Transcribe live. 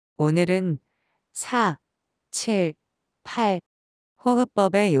오늘은 4, 7, 8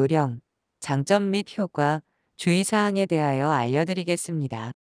 호흡법의 요령, 장점 및 효과, 주의사항에 대하여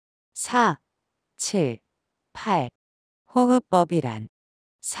알려드리겠습니다. 4, 7, 8 호흡법이란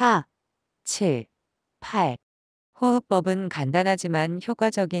 4, 7, 8 호흡법은 간단하지만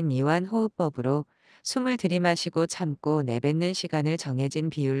효과적인 이완 호흡법으로 숨을 들이마시고 참고 내뱉는 시간을 정해진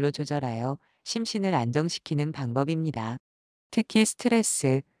비율로 조절하여 심신을 안정시키는 방법입니다. 특히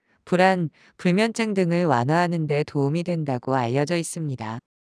스트레스, 불안, 불면증 등을 완화하는 데 도움이 된다고 알려져 있습니다.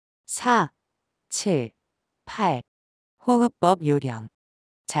 4, 7, 8 호흡법 요령.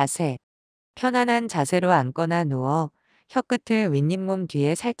 자세. 편안한 자세로 앉거나 누워 혀끝을 윗잇몸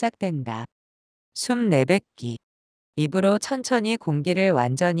뒤에 살짝 댄다. 숨 내뱉기. 입으로 천천히 공기를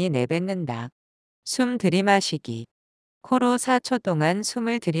완전히 내뱉는다. 숨 들이마시기. 코로 4초 동안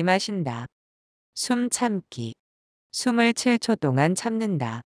숨을 들이마신다. 숨 참기. 숨을 7초 동안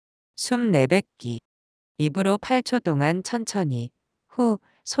참는다. 숨 내뱉기. 입으로 8초 동안 천천히 후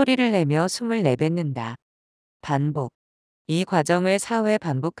소리를 내며 숨을 내뱉는다. 반복. 이 과정을 4회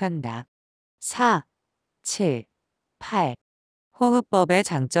반복한다. 4, 7, 8 호흡법의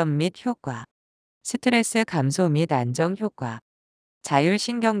장점 및 효과. 스트레스 감소 및 안정 효과.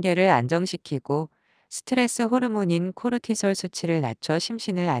 자율신경계를 안정시키고 스트레스 호르몬인 코르티솔 수치를 낮춰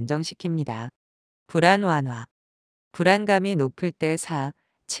심신을 안정시킵니다. 불안 완화. 불안감이 높을 때 4,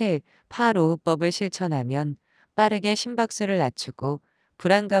 7, 8 호흡법을 실천하면 빠르게 심박수를 낮추고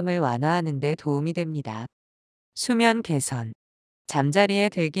불안감을 완화하는 데 도움이 됩니다. 수면 개선. 잠자리에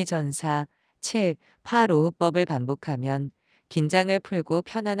들기 전 4, 7, 8 호흡법을 반복하면 긴장을 풀고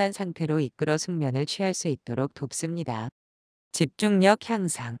편안한 상태로 이끌어 숙면을 취할 수 있도록 돕습니다. 집중력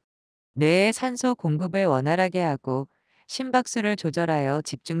향상. 뇌의 산소 공급을 원활하게 하고 심박수를 조절하여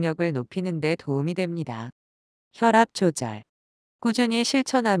집중력을 높이는 데 도움이 됩니다. 혈압 조절. 꾸준히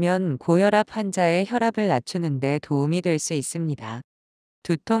실천하면 고혈압 환자의 혈압을 낮추는 데 도움이 될 수 있습니다.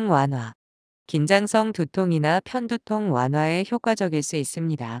 두통 완화. 긴장성 두통이나 편두통 완화에 효과적일 수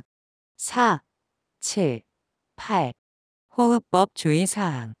있습니다. 4, 7, 8 호흡법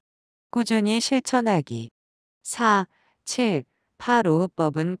주의사항. 꾸준히 실천하기. 4, 7, 8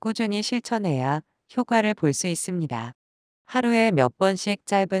 호흡법은 꾸준히 실천해야 효과를 볼 수 있습니다. 하루에 몇 번씩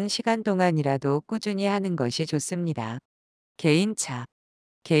짧은 시간 동안이라도 꾸준히 하는 것이 좋습니다. 개인차.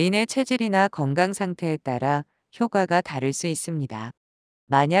 개인의 체질이나 건강 상태에 따라 효과가 다를 수 있습니다.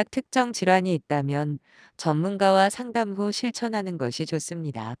 만약 특정 질환이 있다면 전문가와 상담 후 실천하는 것이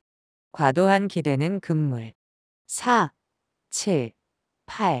좋습니다. 과도한 기대는 금물. 4, 7,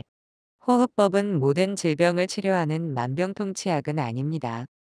 8 호흡법은 모든 질병을 치료하는 만병통치약은 아닙니다.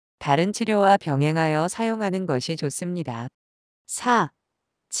 다른 치료와 병행하여 사용하는 것이 좋습니다. 4,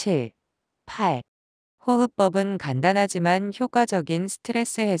 7, 8 호흡법은 간단하지만 효과적인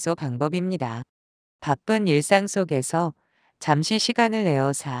스트레스 해소 방법입니다. 바쁜 일상 속에서 잠시 시간을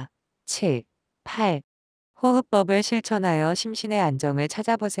내어 4, 7, 8 호흡법을 실천하여 심신의 안정을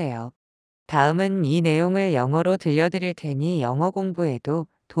찾아보세요. 다음은 이 내용을 영어로 들려드릴 테니 영어 공부에도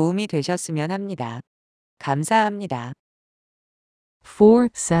도움이 되셨으면 합니다. 감사합니다.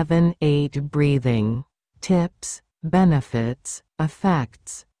 478 Breathing. Tips, Benefits,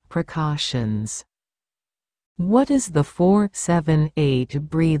 Effects, Precautions. What is the 478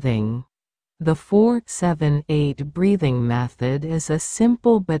 breathing? The 478 breathing method is a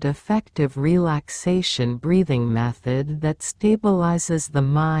simple but effective relaxation breathing method that stabilizes the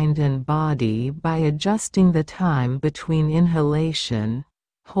mind and body by adjusting the time between inhalation,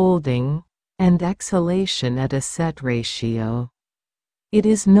 holding, and exhalation at a set ratio. It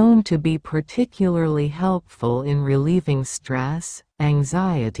is known to be particularly helpful in relieving stress,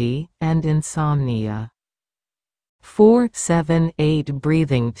 anxiety, and insomnia. 478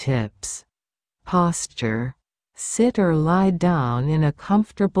 Breathing Tips. Posture. Sit or lie down in a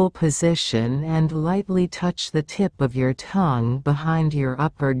comfortable position and lightly touch the tip of your tongue behind your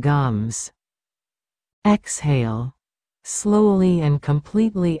upper gums. Exhale. Slowly and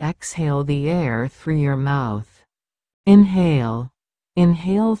completely exhale the air through your mouth. Inhale.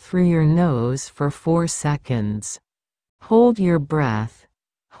 Inhale through your nose for 4 seconds. Hold your breath.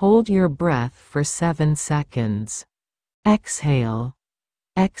 Hold your breath for 7 seconds. Exhale.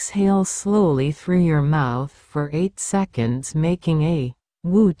 Exhale slowly through your mouth for 8 seconds, making a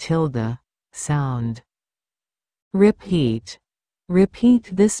woo tilde sound. Repeat.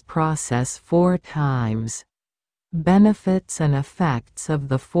 Repeat this process 4 times. Benefits and effects of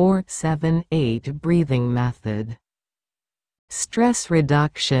the 478 breathing method. Stress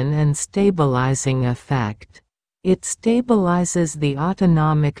reduction and stabilizing effect. It stabilizes the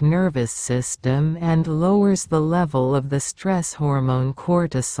autonomic nervous system and lowers the level of the stress hormone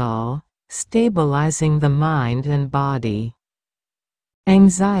cortisol, stabilizing the mind and body.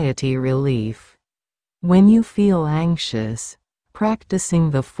 Anxiety relief. When you feel anxious,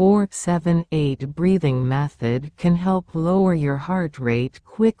 practicing the 4-7-8 breathing method can help lower your heart rate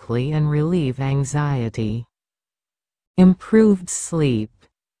quickly and relieve anxiety. Improved sleep.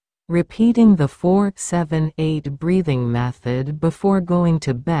 Repeating the 4-7-8 breathing method before going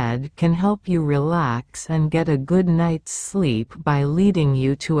to bed can help you relax and get a good night's sleep by leading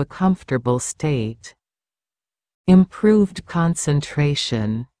you to a comfortable state. Improved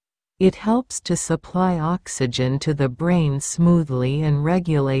concentration. It helps to supply oxygen to the brain smoothly and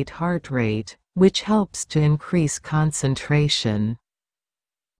regulate heart rate, which helps to increase concentration.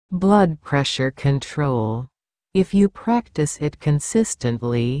 Blood pressure control. If you practice it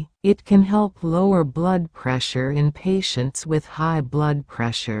consistently, it can help lower blood pressure in patients with high blood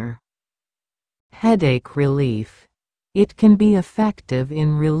pressure. Headache relief. It can be effective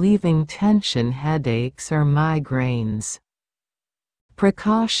in relieving tension headaches or migraines.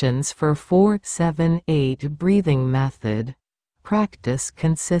 Precautions for 4-7-8 breathing method. Practice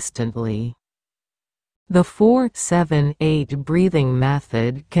consistently. The 4-7-8 breathing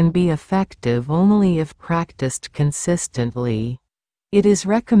method can be effective only if practiced consistently. It is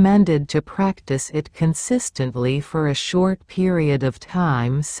recommended to practice it consistently for a short period of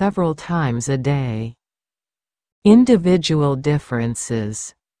time several times a day. Individual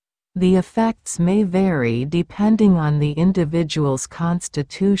differences. The effects may vary depending on the individual's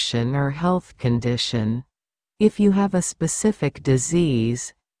constitution or health condition. If you have a specific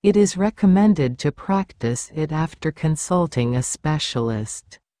disease, it is recommended to practice it after consulting a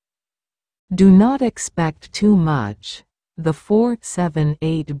specialist. Do not expect too much. The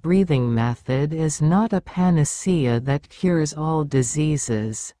 4-7-8 breathing method is not a panacea that cures all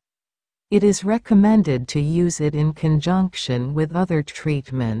diseases. It is recommended to use it in conjunction with other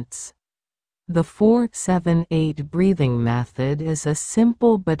treatments. The 4-7-8 breathing method is a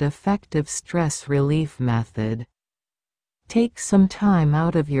simple but effective stress relief method. Take some time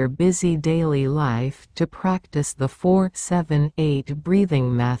out of your busy daily life to practice the 4-7-8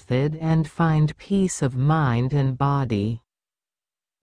 breathing method and find peace of mind and body.